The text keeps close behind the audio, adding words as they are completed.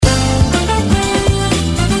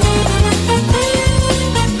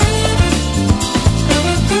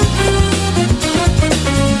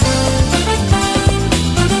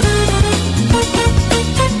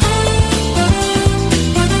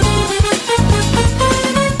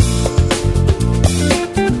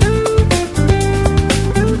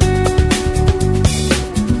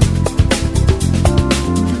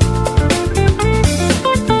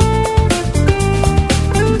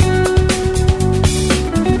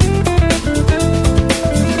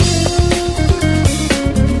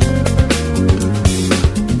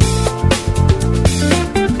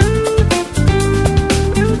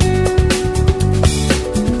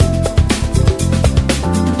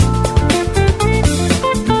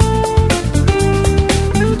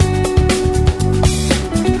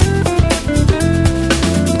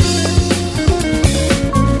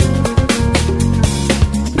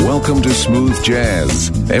Jazz.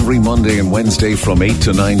 Every Monday and Wednesday from 8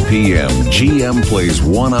 to 9 p.m., GM plays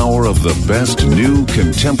 1 hour of the best new,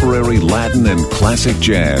 contemporary, Latin, and classic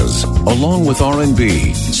jazz, along with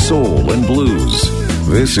R&B, soul, and blues.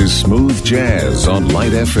 This is Smooth Jazz on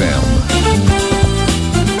Light FM.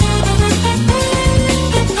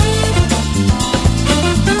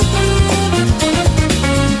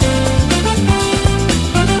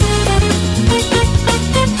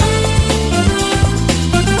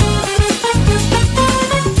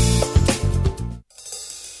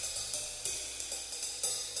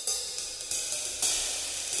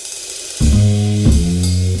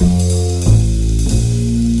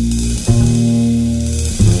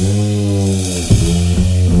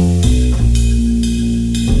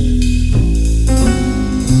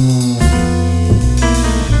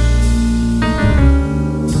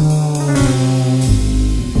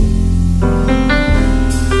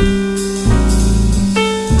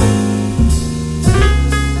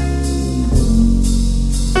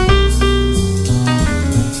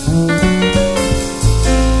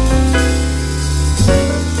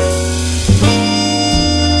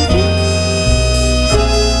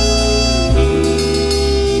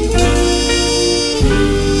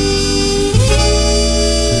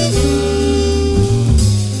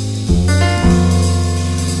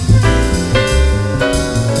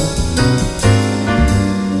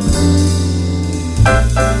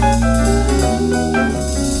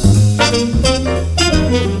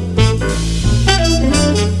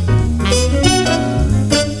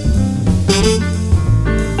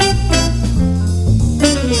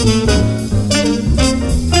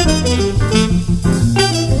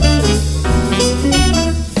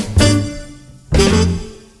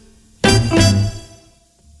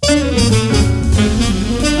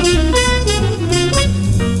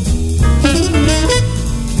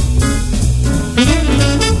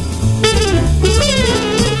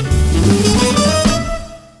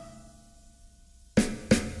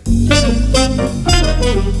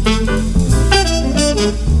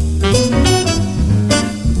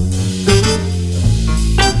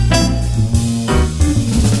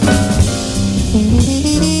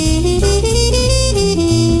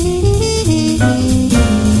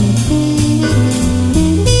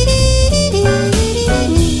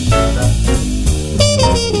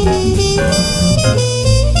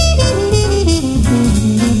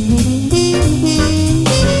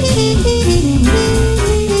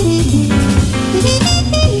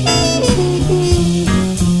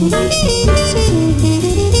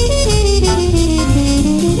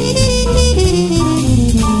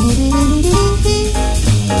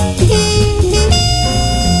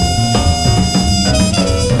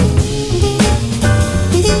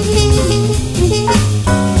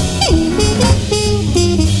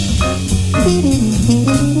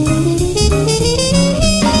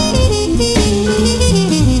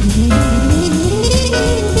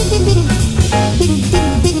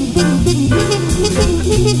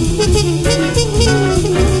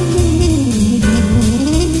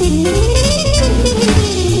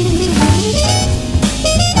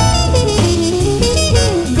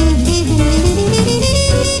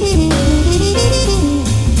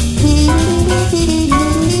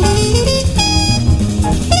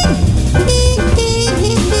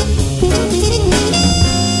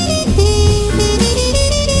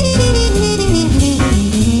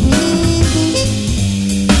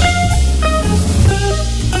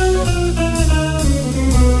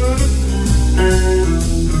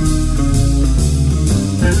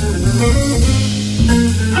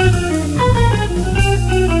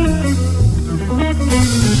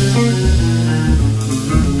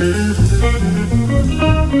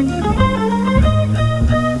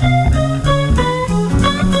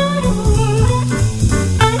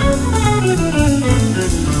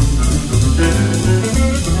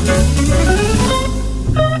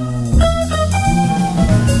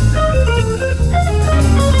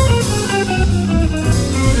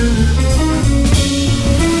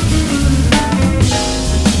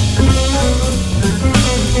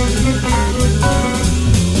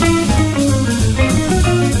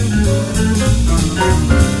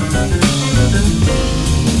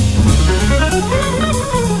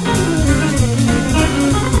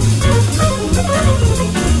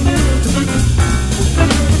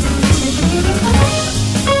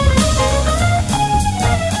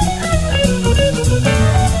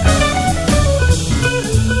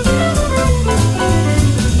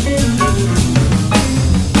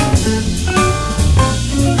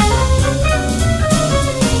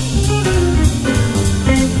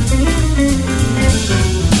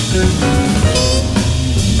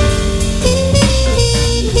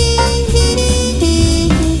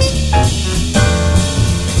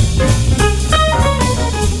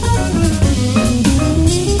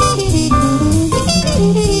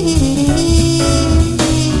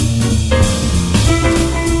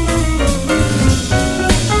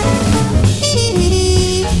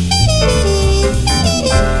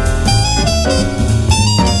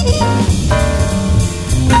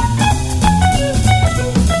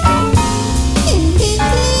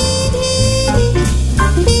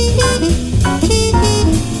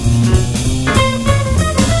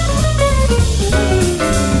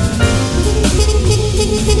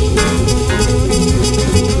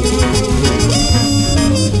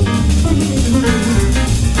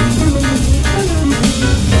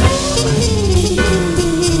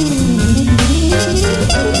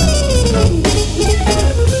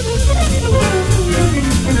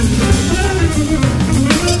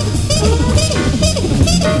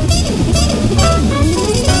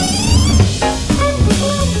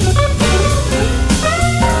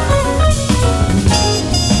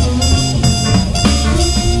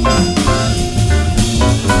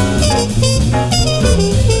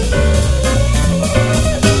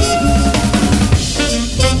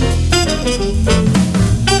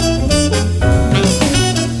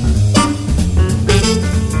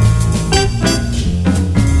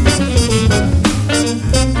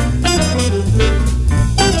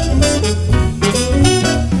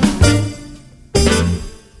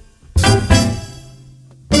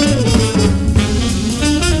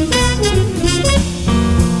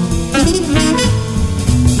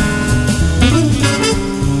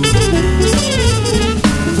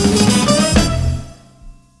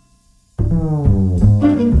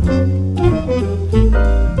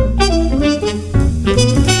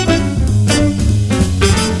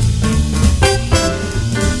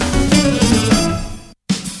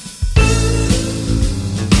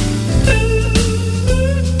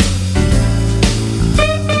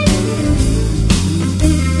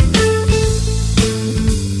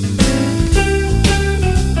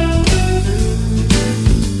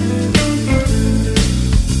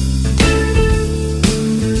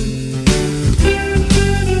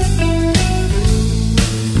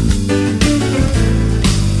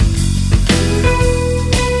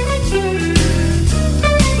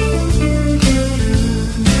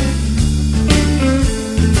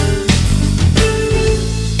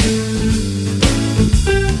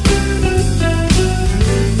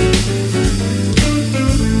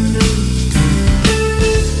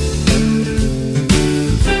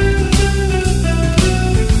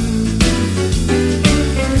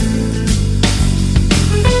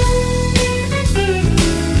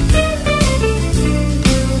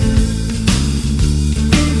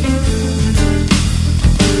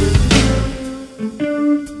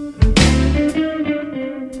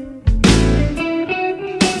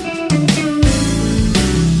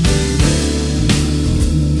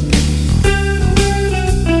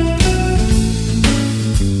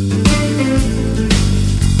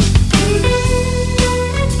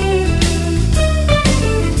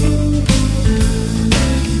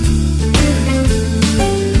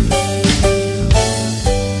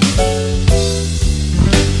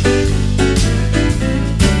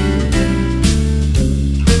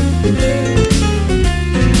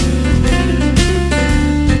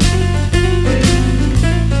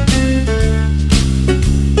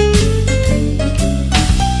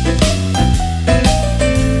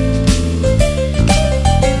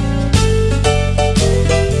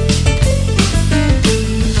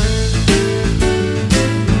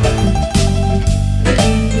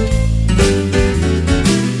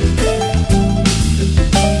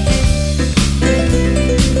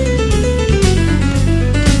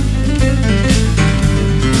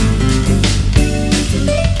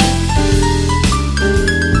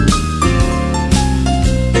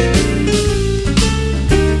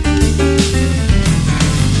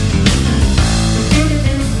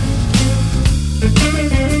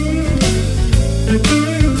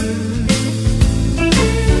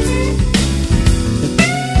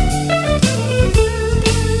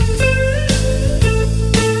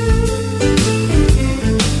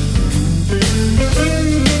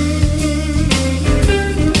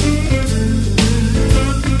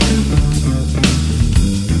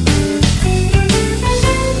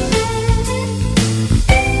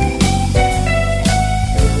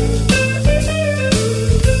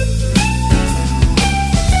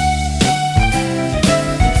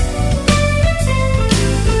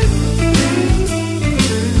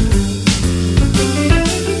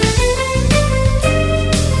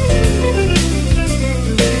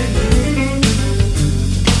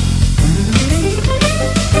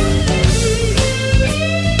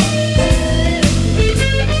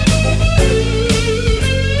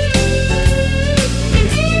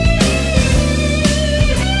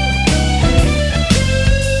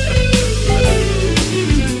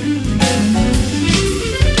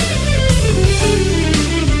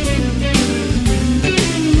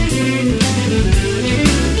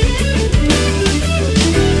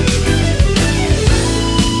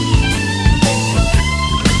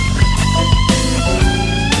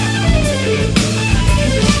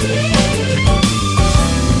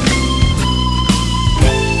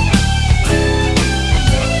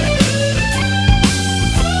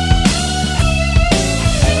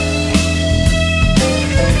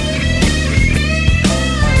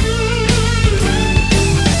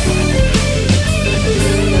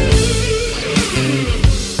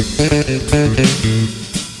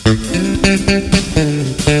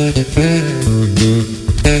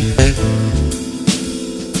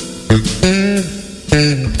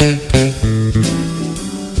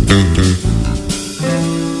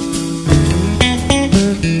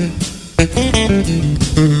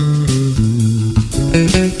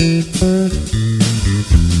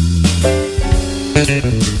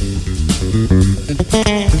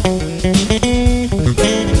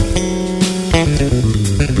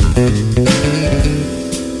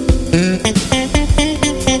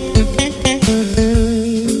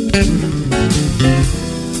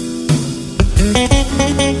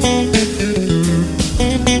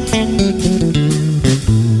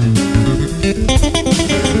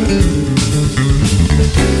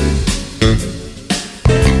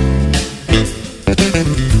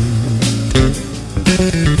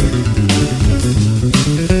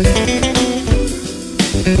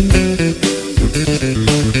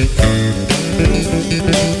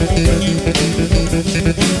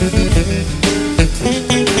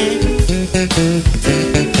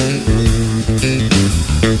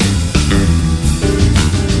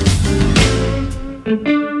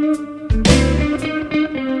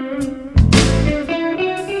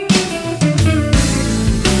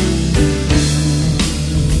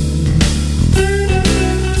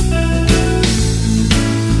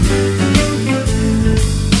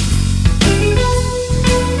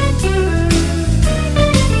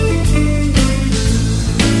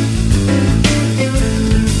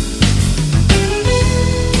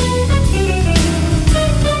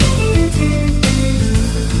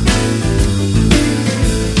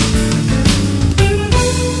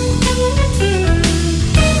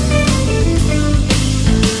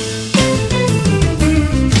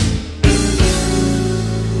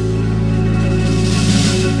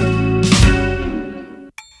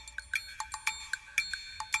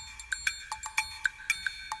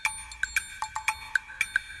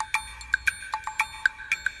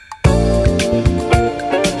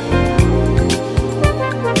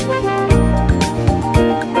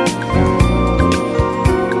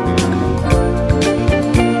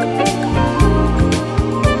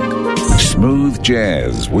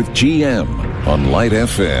 Jazz with GM on Light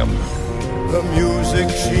FM. The music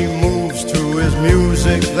she moves to is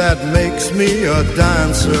music that makes me a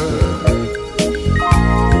dancer.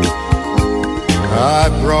 I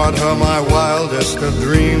brought her my wildest of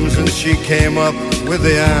dreams and she came up with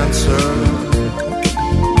the answer.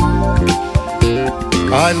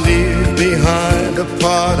 I leave behind a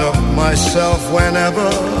part of myself whenever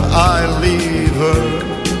I leave her.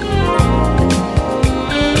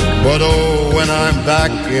 But oh, when I'm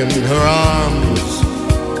back in her arms,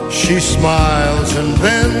 she smiles and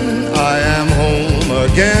then I am home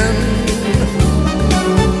again.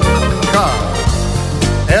 'Cause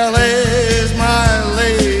L.A.'s my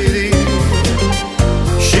lady,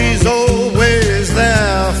 she's always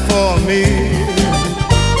there for me.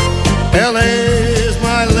 L.A.'s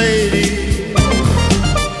my lady,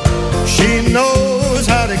 she knows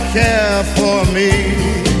how to care for me.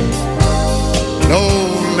 No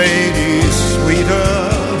lady sweeter,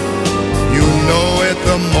 you know it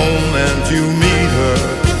the moment you meet her.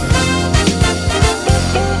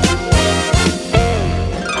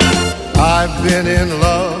 I've been in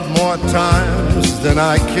love more times than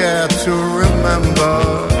I care to remember,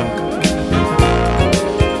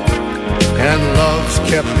 and love's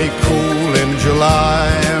kept me cool in July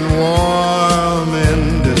and warm in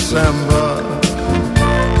December.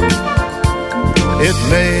 It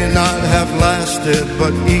may not have lasted,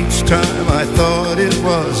 but each time I thought it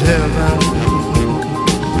was heaven.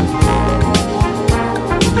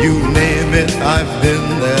 You name it, I've been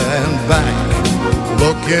there and back,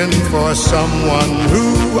 looking for someone who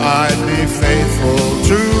I'd be faithful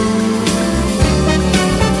to.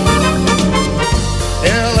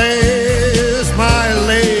 L.A.'s my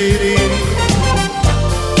lady,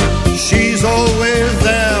 she's always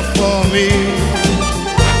there for me.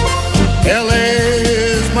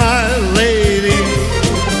 L.A.'s my lady,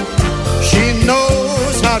 she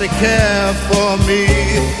knows how to care for me.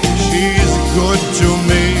 She's good to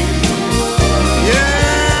me.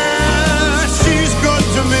 Yeah, she's good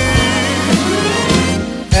to me.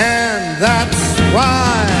 And that's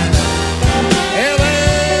why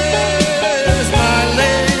L.A.'s my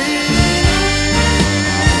lady.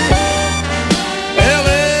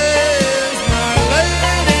 L.A.'s my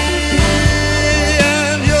lady.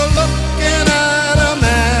 And you're looking at a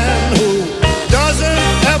man who doesn't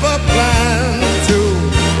ever plan to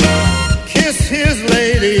kiss his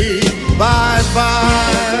lady bye-bye.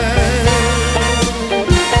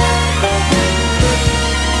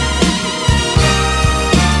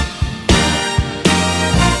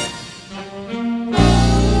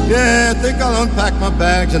 Yeah, I think I'll unpack my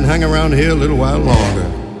bags and hang around here a little while longer.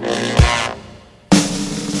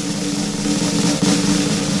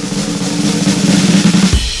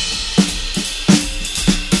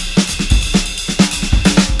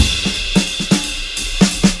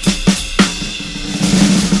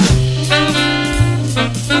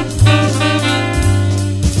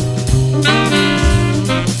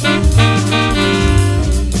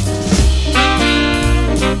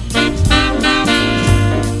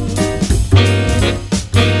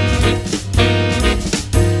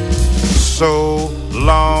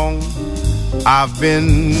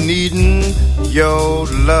 been needing your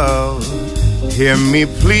love. Hear me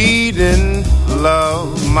pleading,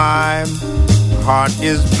 love, my heart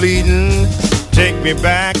is bleeding. Take me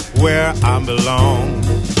back where I belong.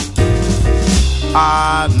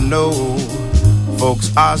 I know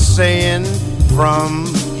folks are saying from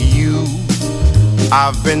you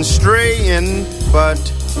I've been straying, but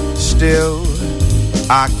still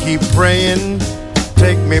I keep praying.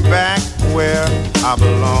 Take me back where I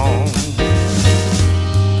belong.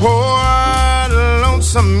 Poor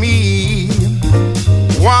lonesome me,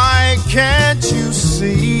 why can't you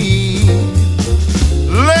see?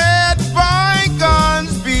 Let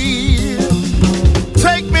bygones be.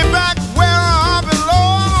 Take me back where I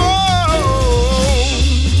belong.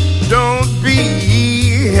 Don't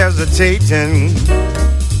be hesitating.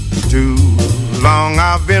 Too long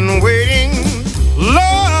I've been waiting.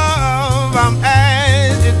 Love, I'm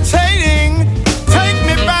agitating. Take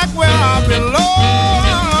me back where I belong.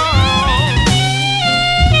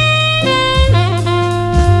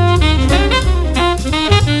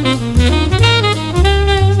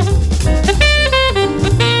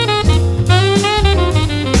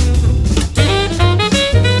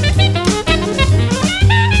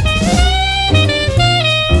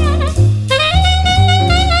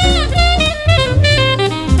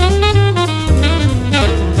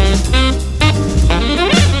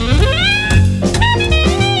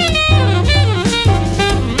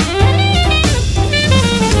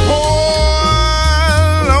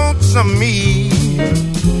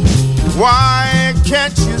 Why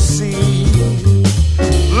can't you see?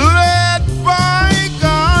 Let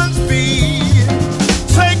bygones be.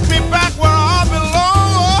 Take me back where I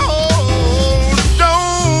belong.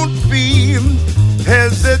 Don't be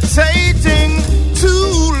hesitating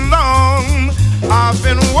too long. I've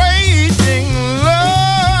been waiting,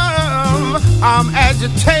 love, I'm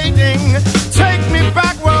agitating. Take me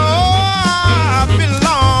back where I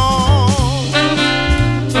belong.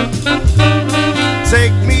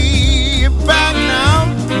 Take me back now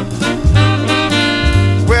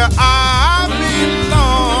where I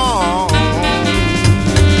belong.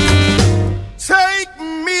 Take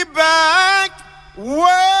me back where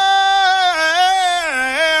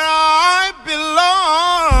I belong.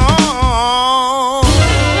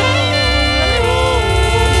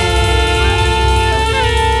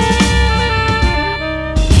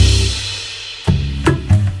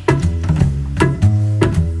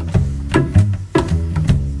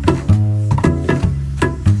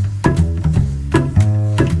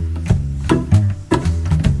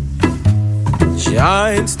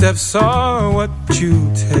 Giant steps are what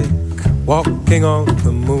you take, walking on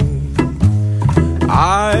the moon.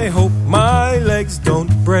 I hope my legs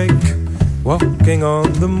don't break, walking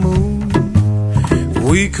on the moon.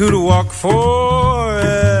 We could walk forever,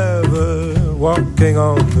 walking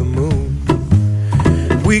on the moon.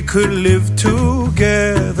 We could live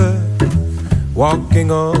together,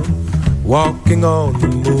 walking on the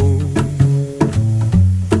moon.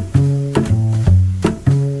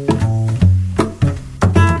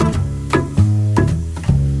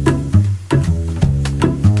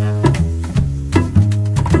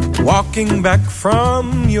 Walking back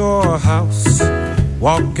from your house,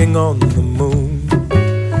 walking on the moon.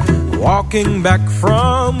 Walking back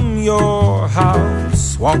from your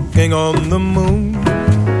house, walking on the moon.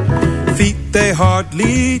 Feet they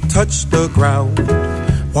hardly touch the ground,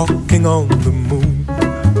 walking on the moon.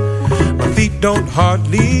 My feet don't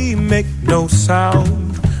hardly make no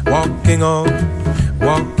sound, walking on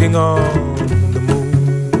the moon.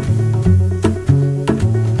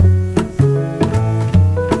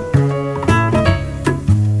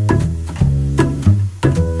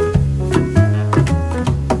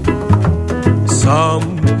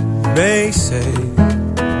 Some may say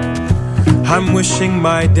I'm wishing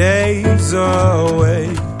my days away.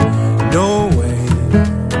 No way.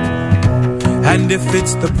 And if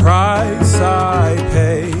it's the price I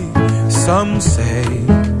pay, some say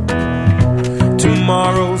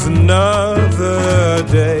tomorrow's another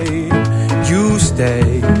day. You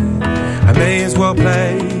stay, I may as well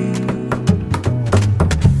play.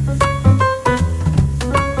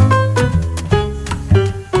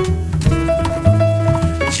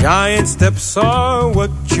 Giant steps are what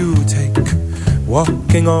you take,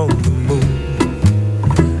 walking on the moon.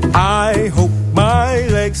 I hope my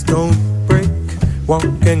legs don't break,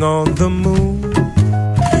 walking on the moon.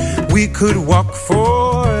 We could walk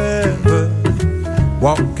forever,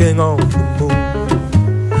 walking on the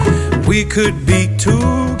moon. We could be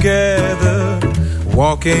together,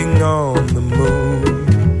 walking on the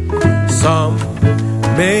moon. Some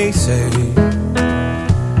may say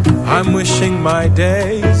I'm wishing my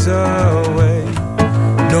days away.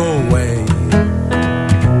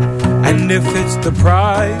 And if it's the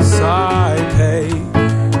price I pay,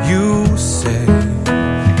 you say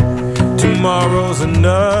tomorrow's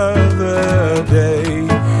another day.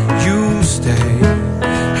 You stay,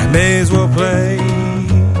 I may as well play.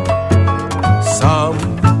 Some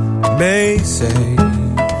may say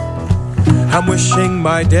I'm wishing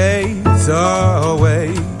my days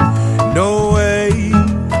away. No way.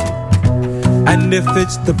 And if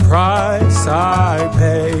it's the price I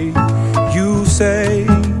pay, you say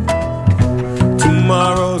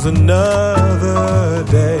tomorrow's another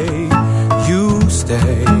day. You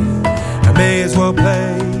stay, I may as well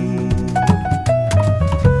play.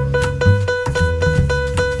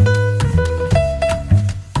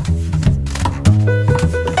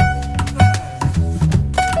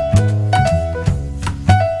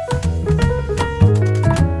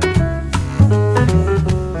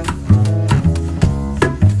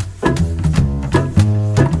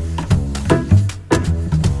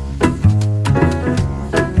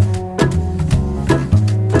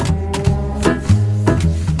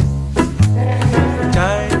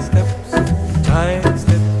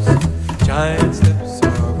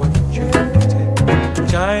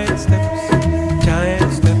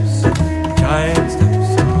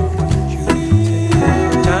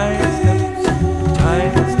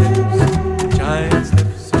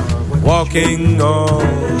 Walking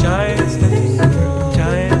on giant steps,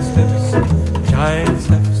 giant steps, giant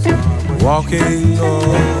steps. Walking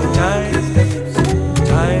on giant steps,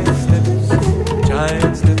 giant steps,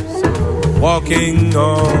 giant steps. Walking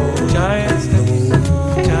on giant steps,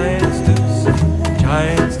 giant steps,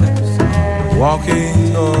 giant steps.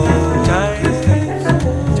 Walking on giant steps,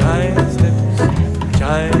 giant steps,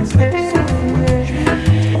 giant steps.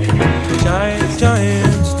 Giant,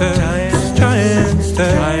 giant steps, giant,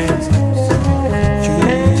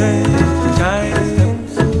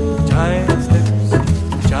 giant steps,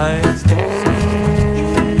 giant steps.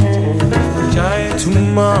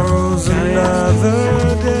 Tomorrow's another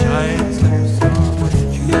day. Giant steps,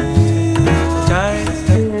 giant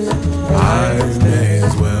steps. I may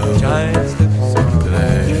as well giant steps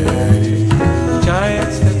play.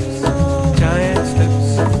 Giant steps, giant steps,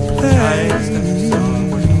 giant steps.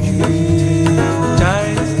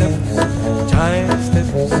 Giant steps, giant steps,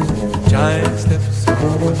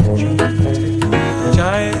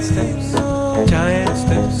 giant steps. Giant steps, giant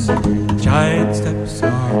steps, giant steps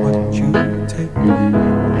are what you take.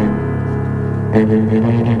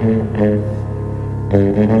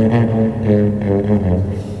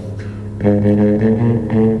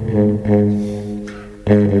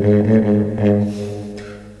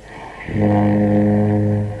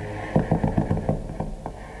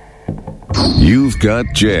 You've got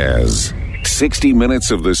jazz. 60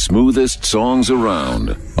 minutes of the smoothest songs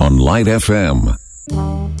around on Light FM.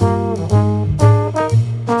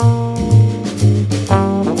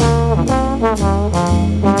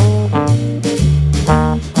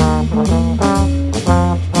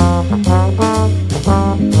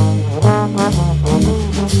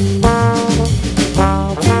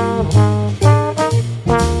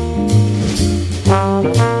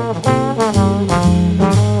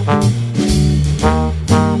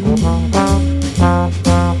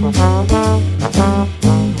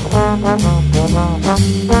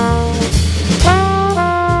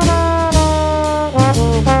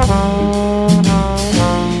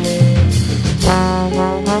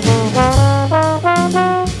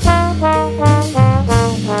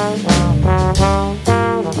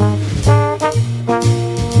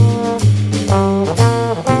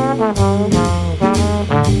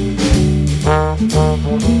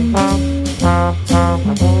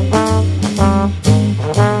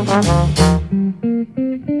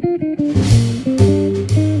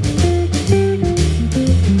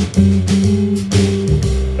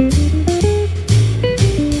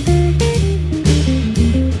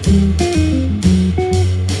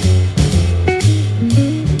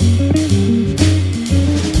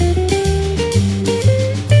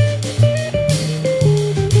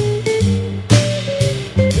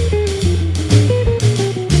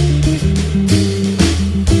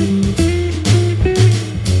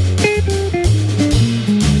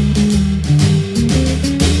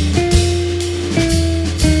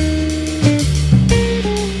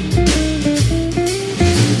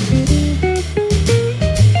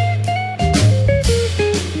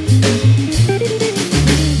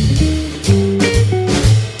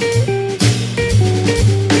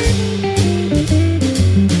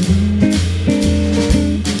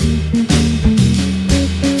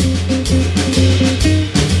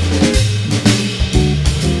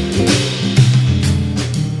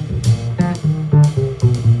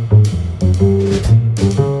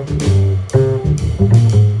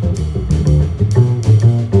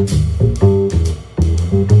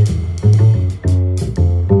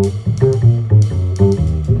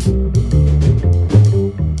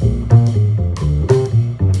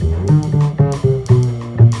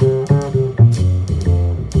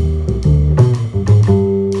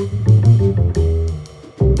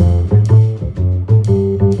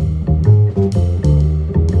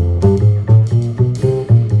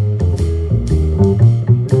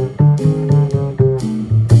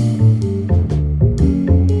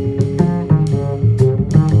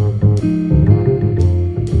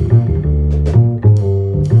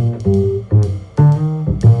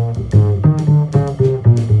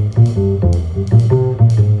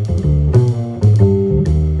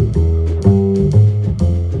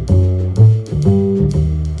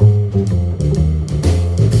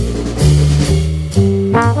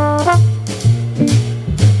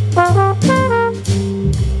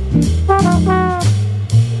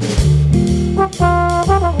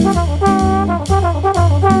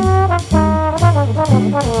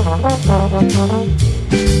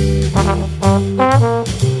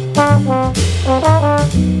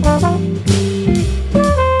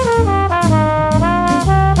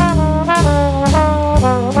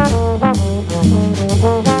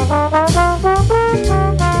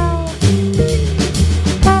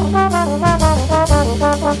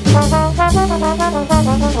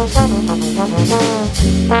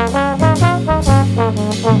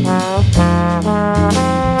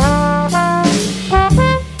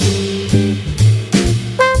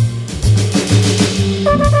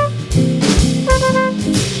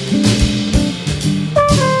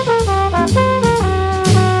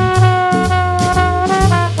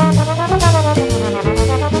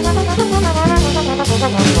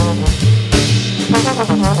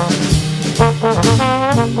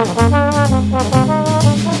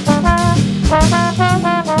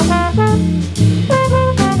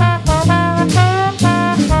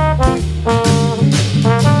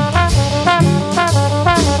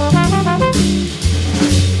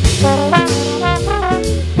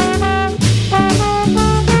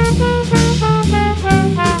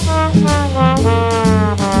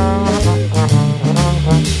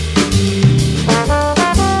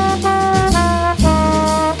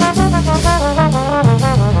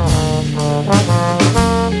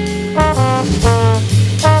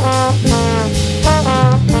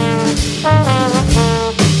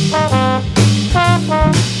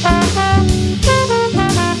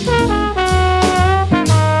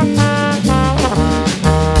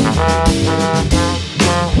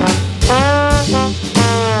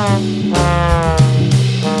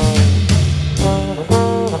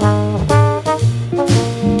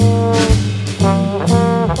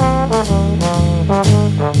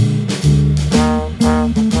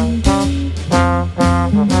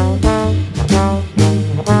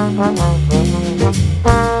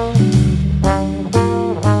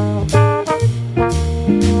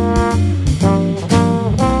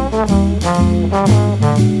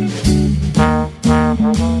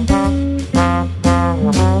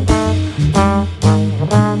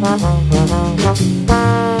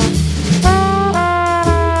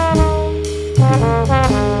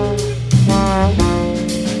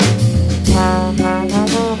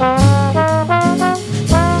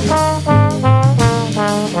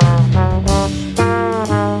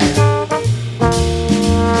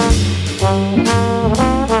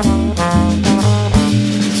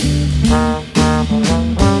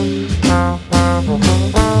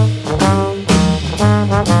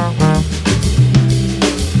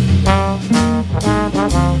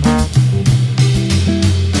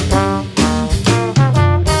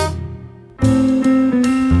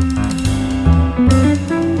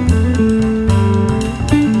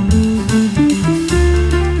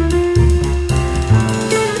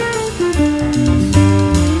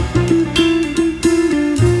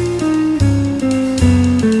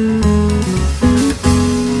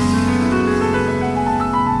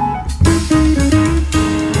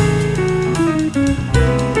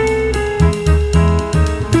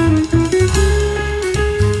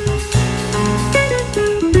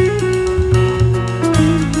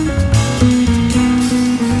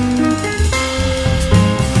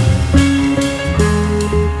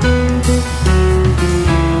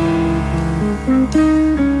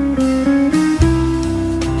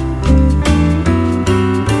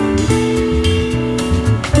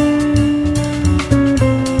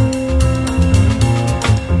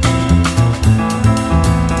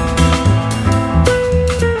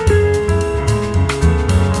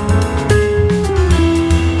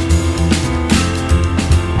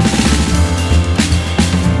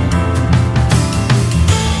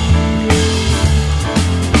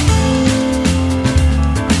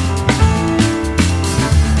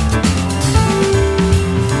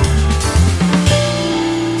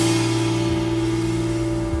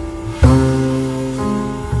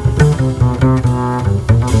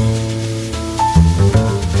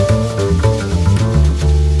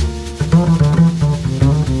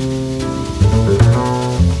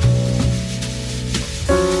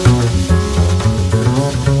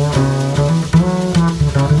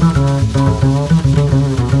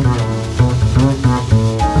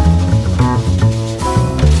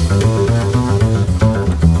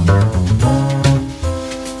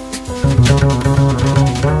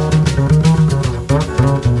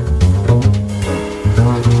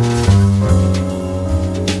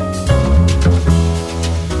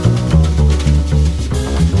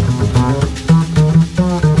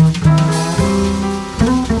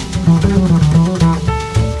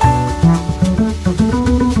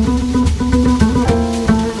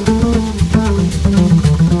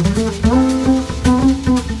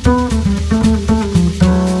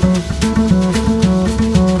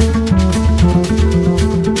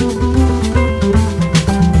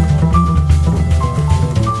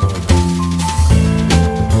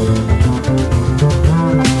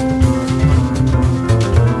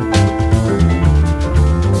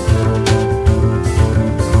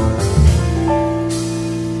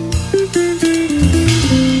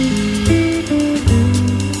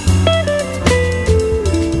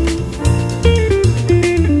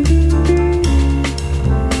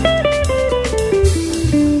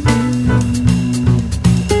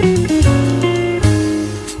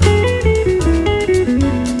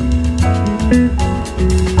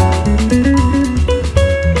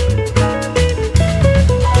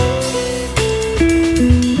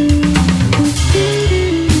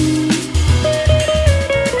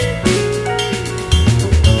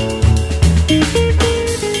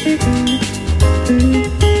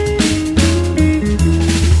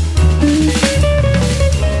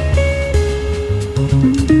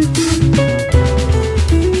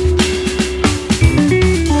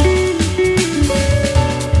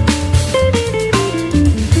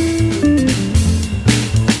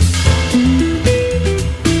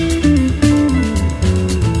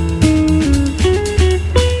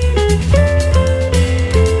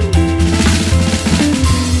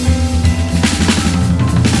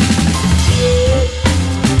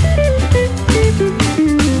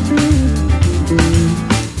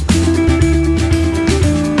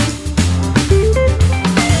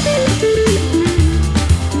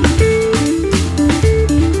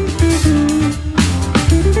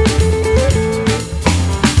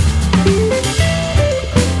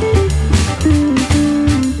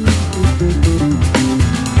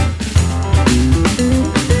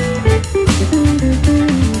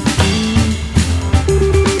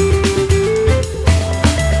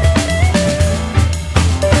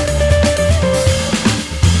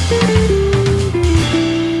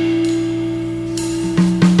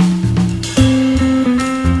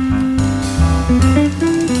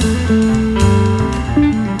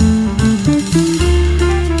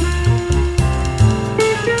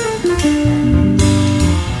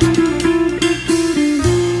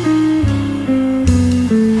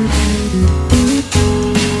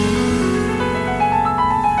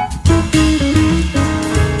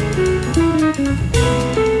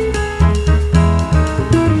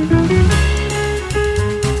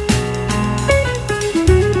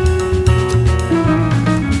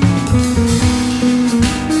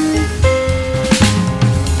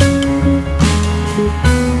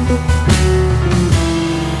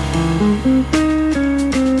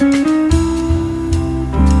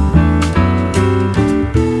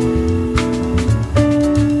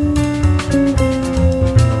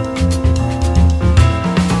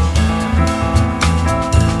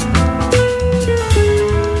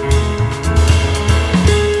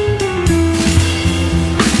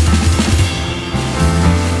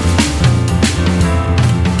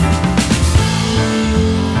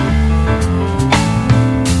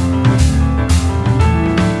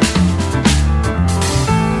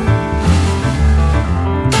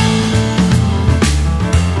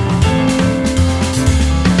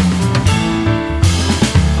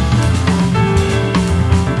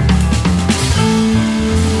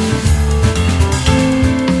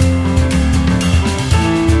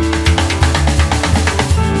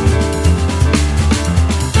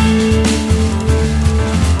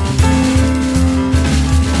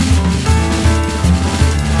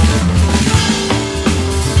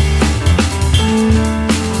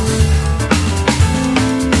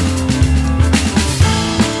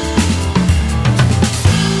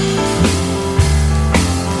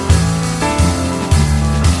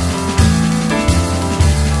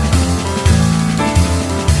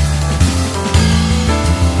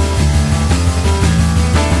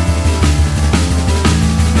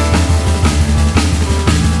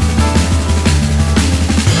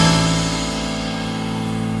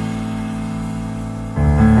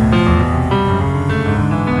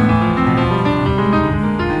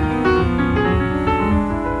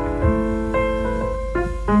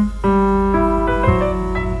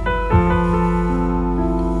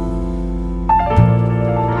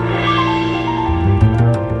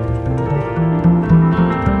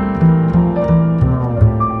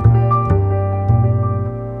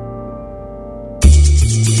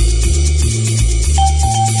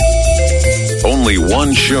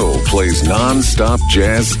 one show plays non-stop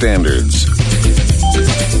jazz standards.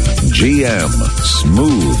 GM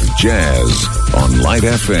Smooth Jazz on Light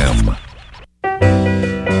FM.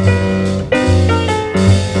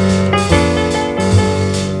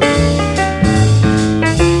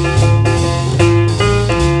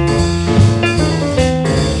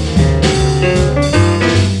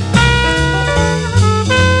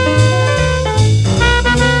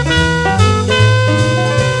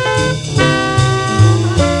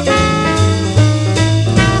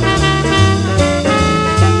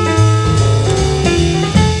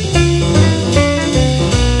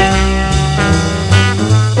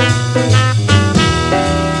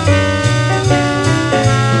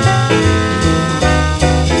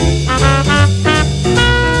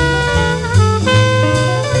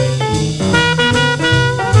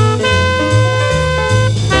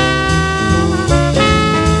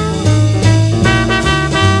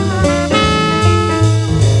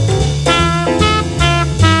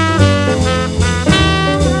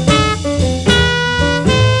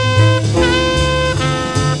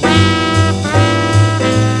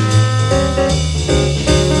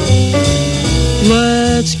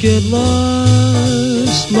 Get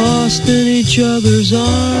lost in each other's arms.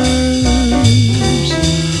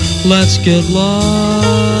 Let's get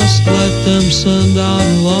lost, let them send out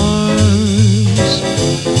alarms.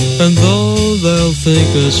 And though they'll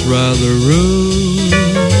think us rather rude,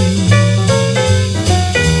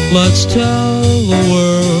 let's tell the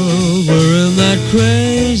world we're in that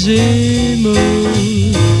crazy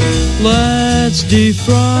mood. Let's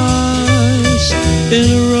defrost in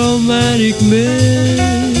a romantic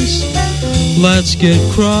mist. Let's get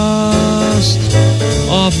crossed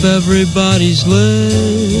off everybody's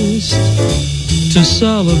list to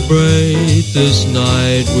celebrate this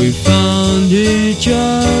night we found each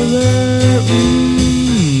other.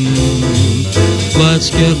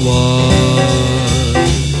 Let's get lost.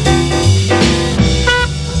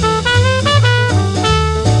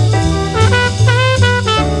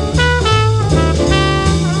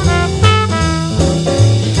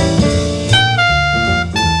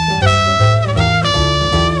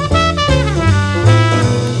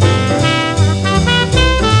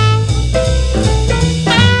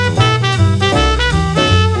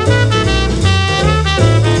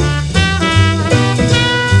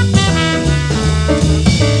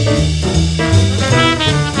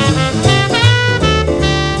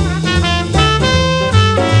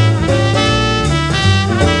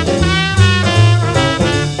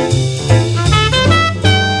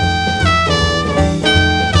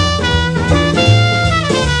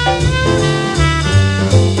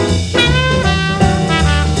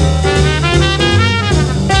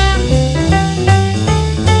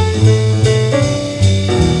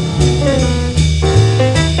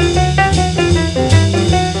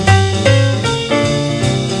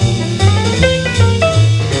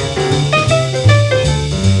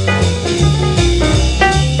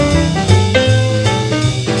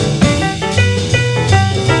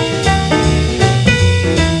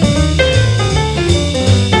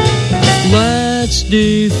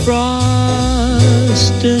 Defrost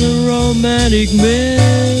in a romantic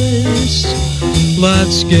mist.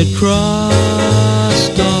 Let's get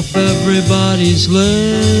crossed off everybody's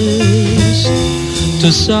list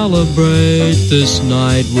to celebrate this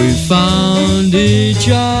night we found each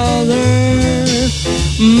other.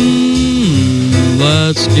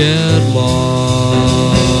 Let's get lost.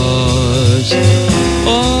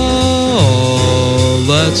 Oh,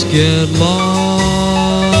 let's get lost.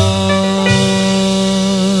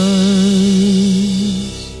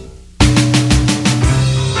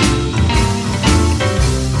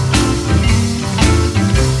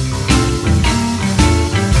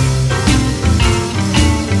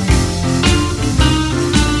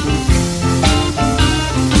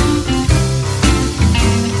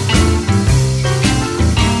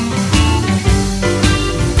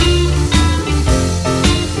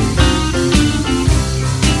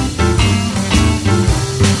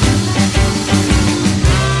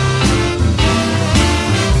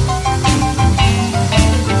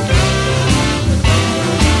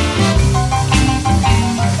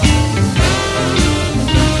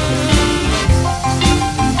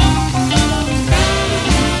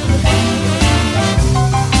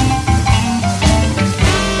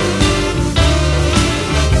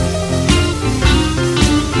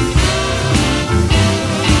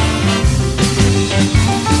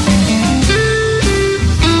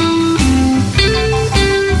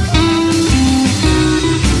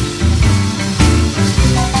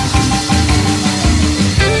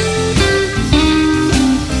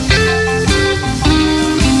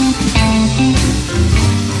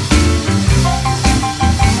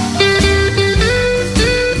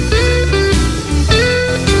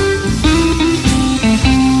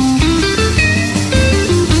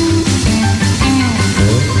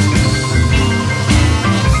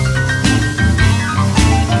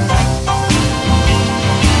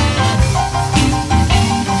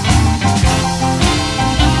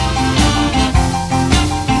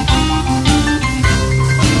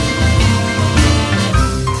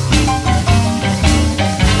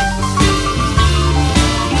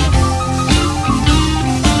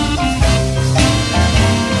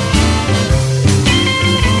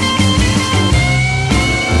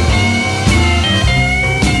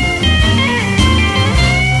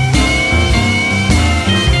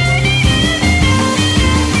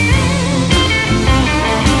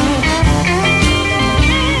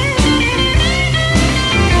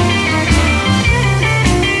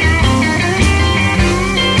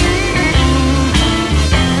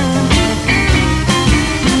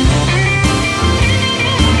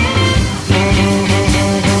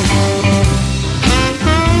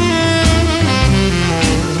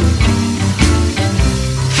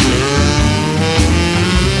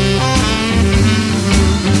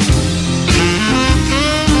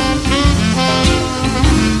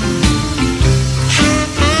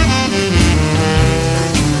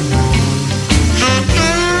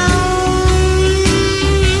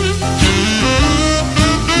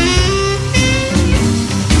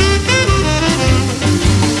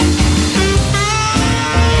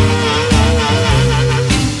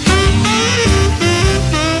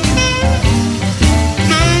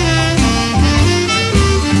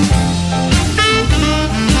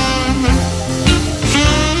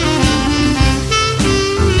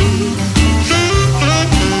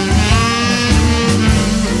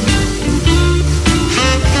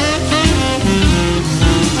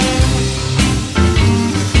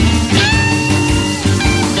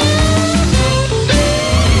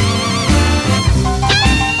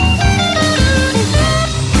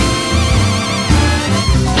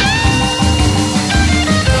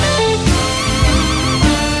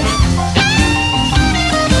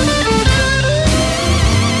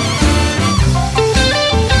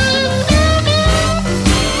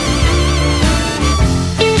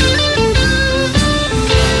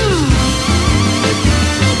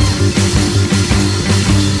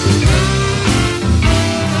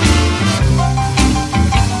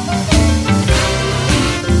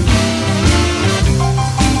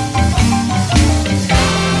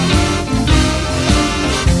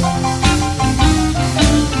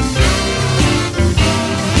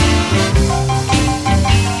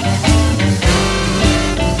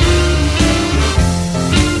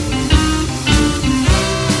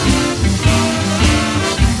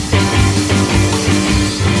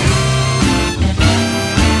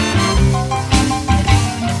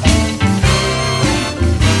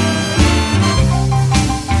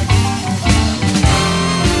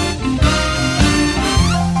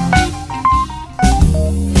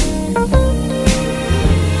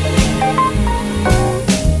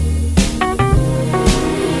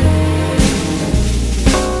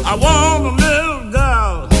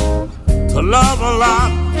 a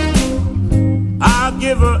lot. I'll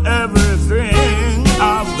give her everything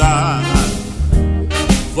I've got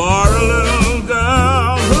for a little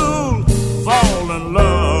girl who'll fall in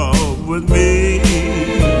love with me.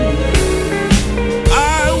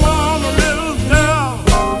 I want a little girl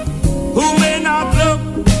who may not look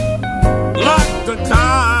like the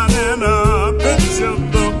kind in a picture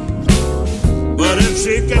book, but if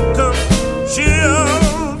she can cook,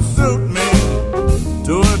 she'll suit me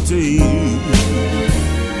to a T.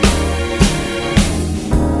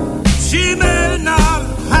 She may not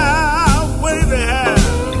have wavy hair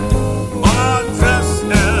or dress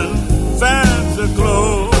in fancy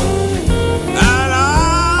clothes, and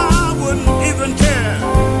I wouldn't even care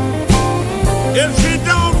if she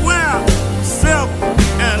don't wear silk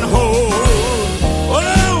and hose.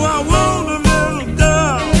 Oh, I want a little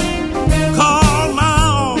girl called my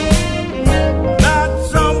own, that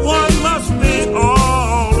someone must be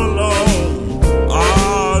all alone.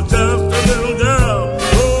 Oh, just a little girl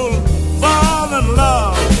who'll fall in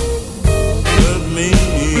love with me.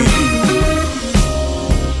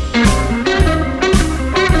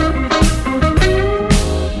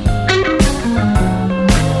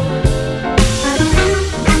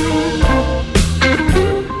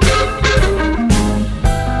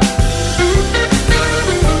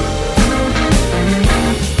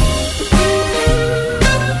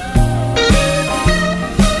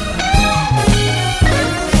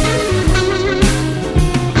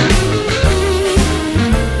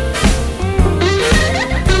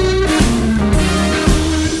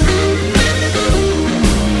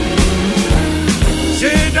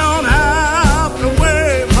 She don't have to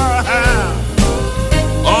wave her hair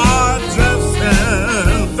or dress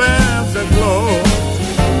in fancy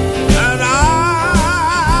clothes, and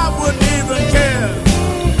I wouldn't even care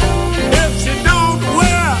if she don't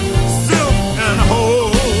wear silk and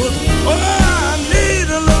hose. Oh, I need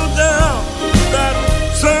a little girl, that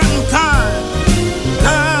certain kind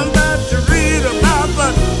that you read about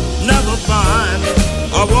but never find.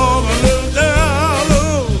 I want a little girl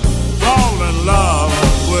who'll fall in love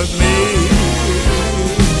with me.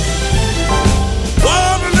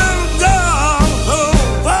 Want a little girl who'll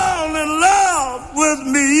fall in love with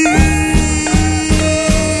me.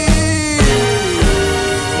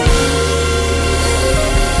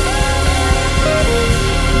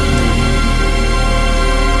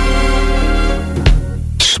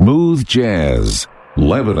 Smooth Jazz,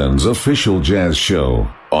 Lebanon's official jazz show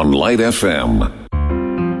on Light FM.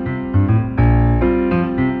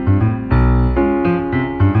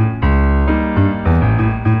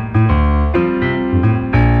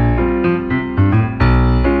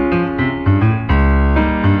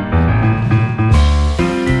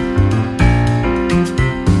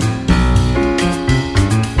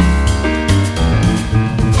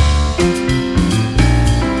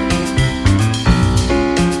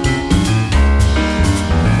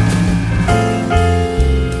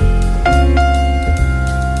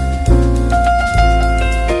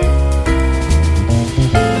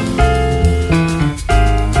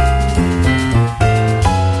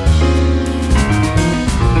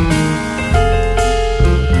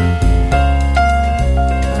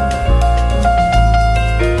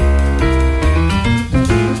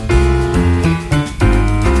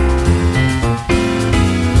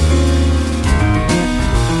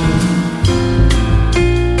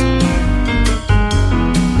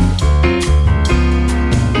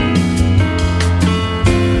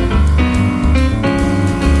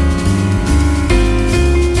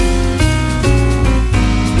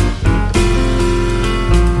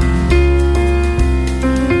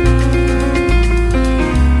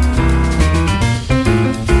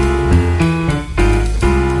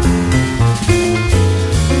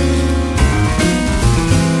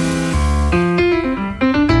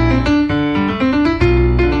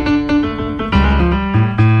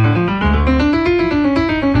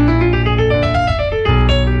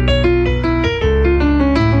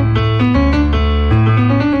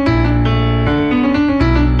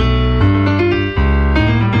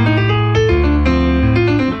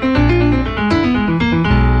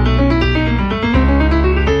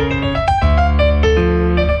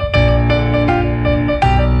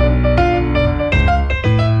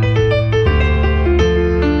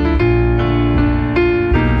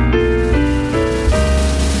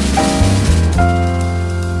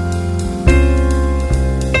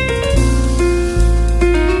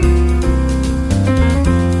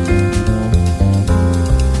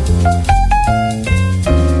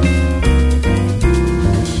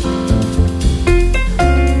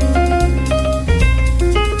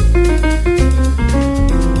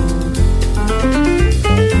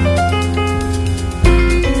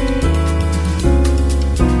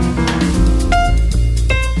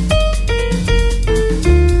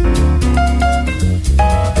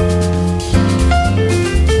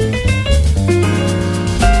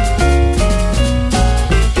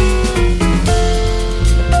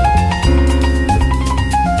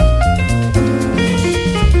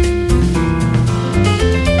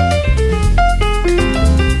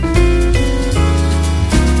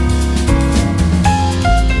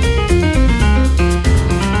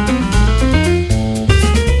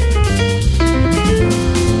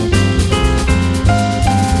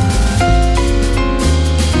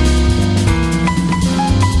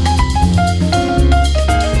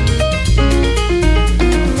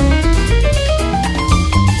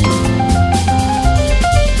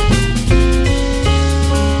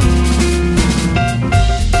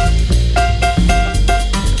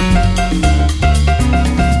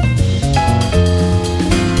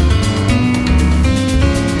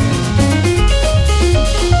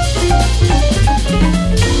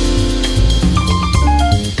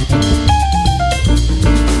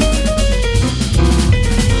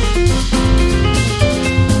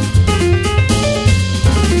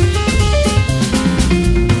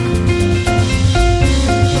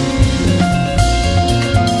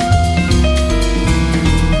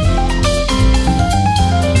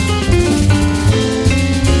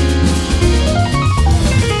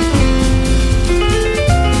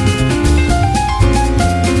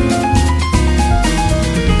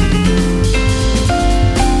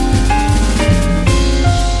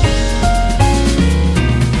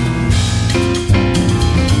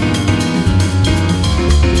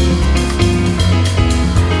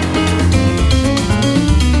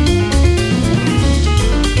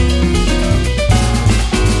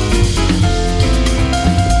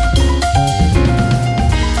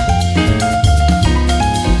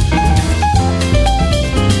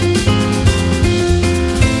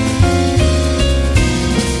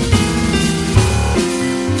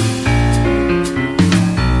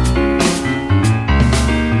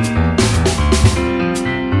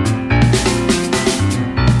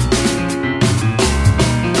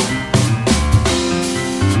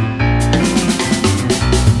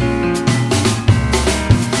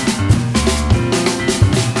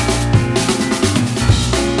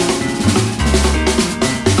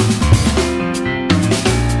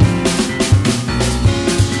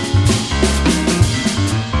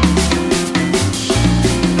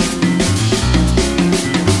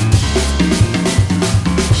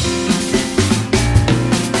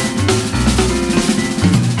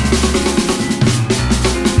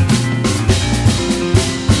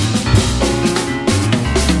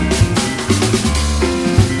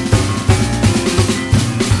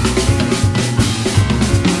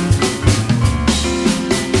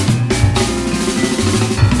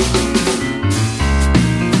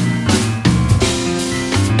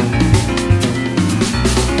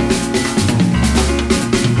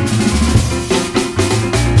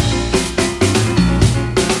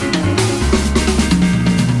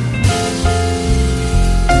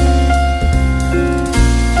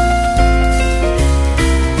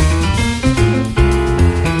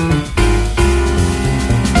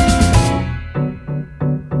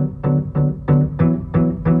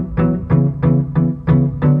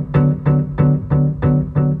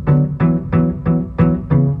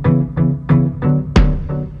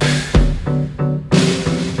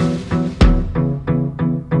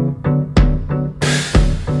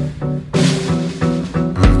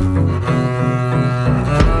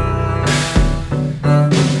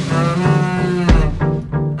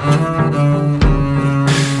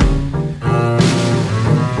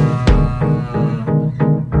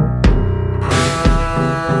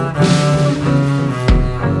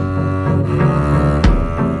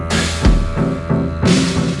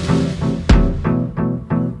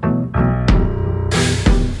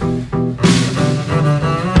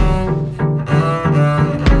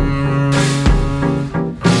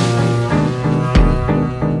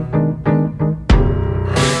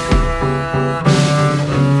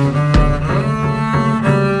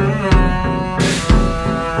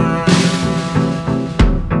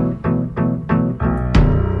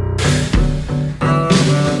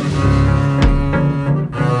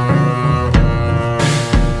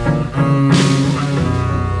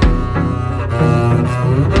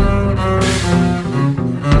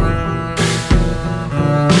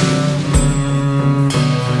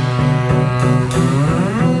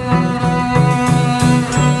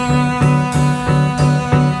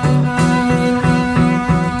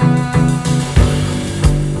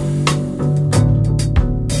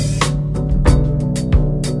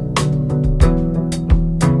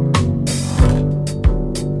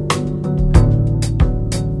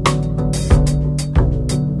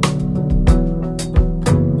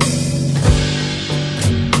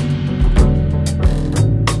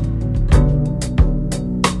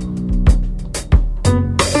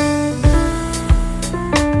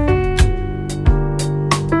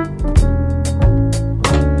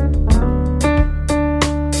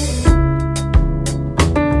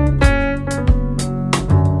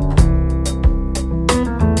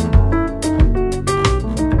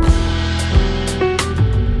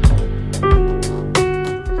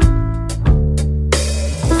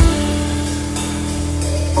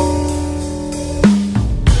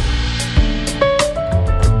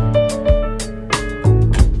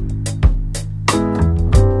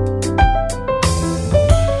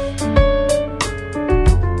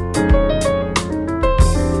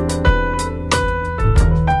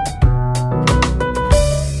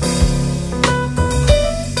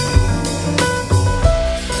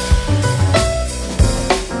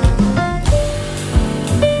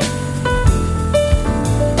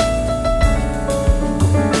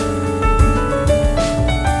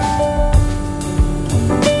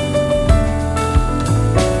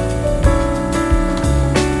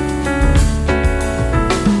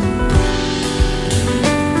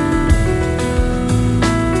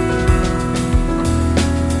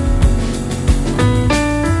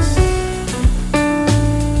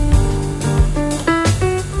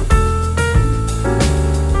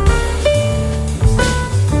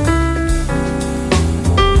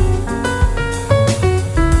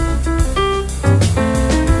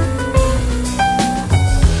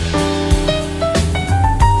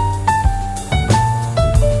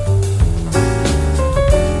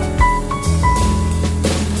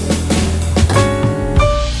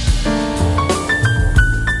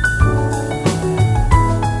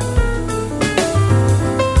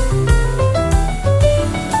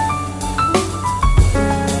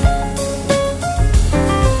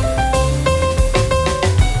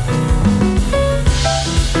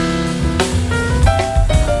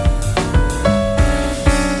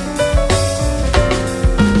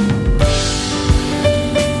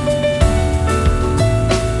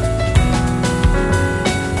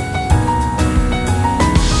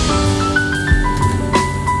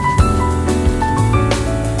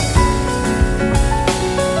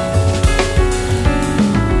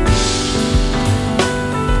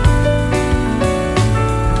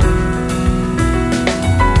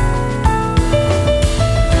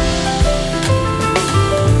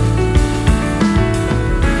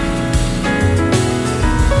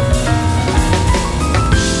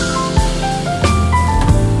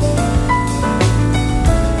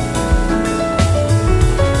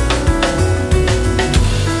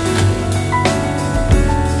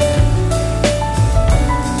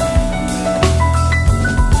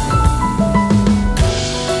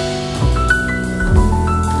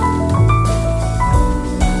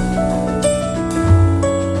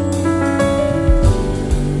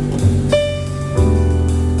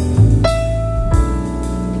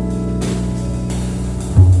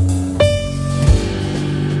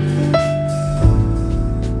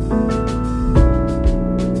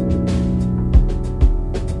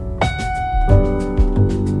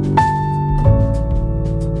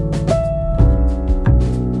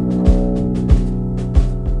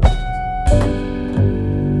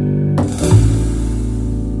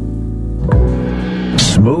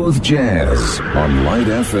 Jazz on Light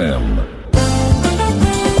FM.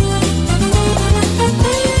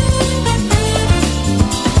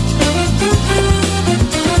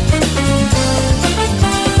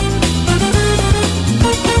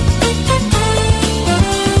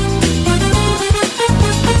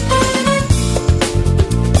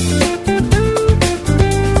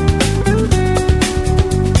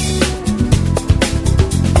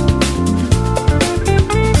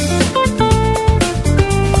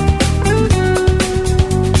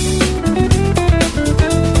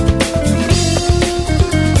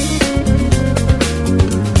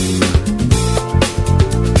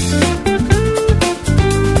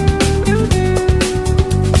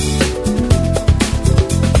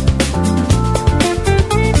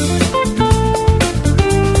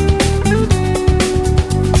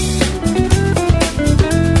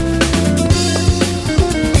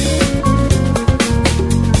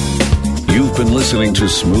 Listening to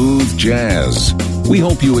Smooth Jazz. We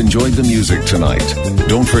hope you enjoyed the music tonight.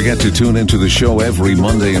 Don't forget to tune into the show every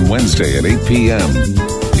Monday and Wednesday at 8 p.m.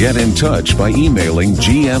 Get in touch by emailing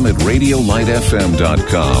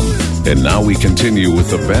gm@radiolightfm.com. And now we continue with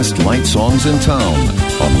the best light songs in town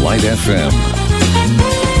on Light FM.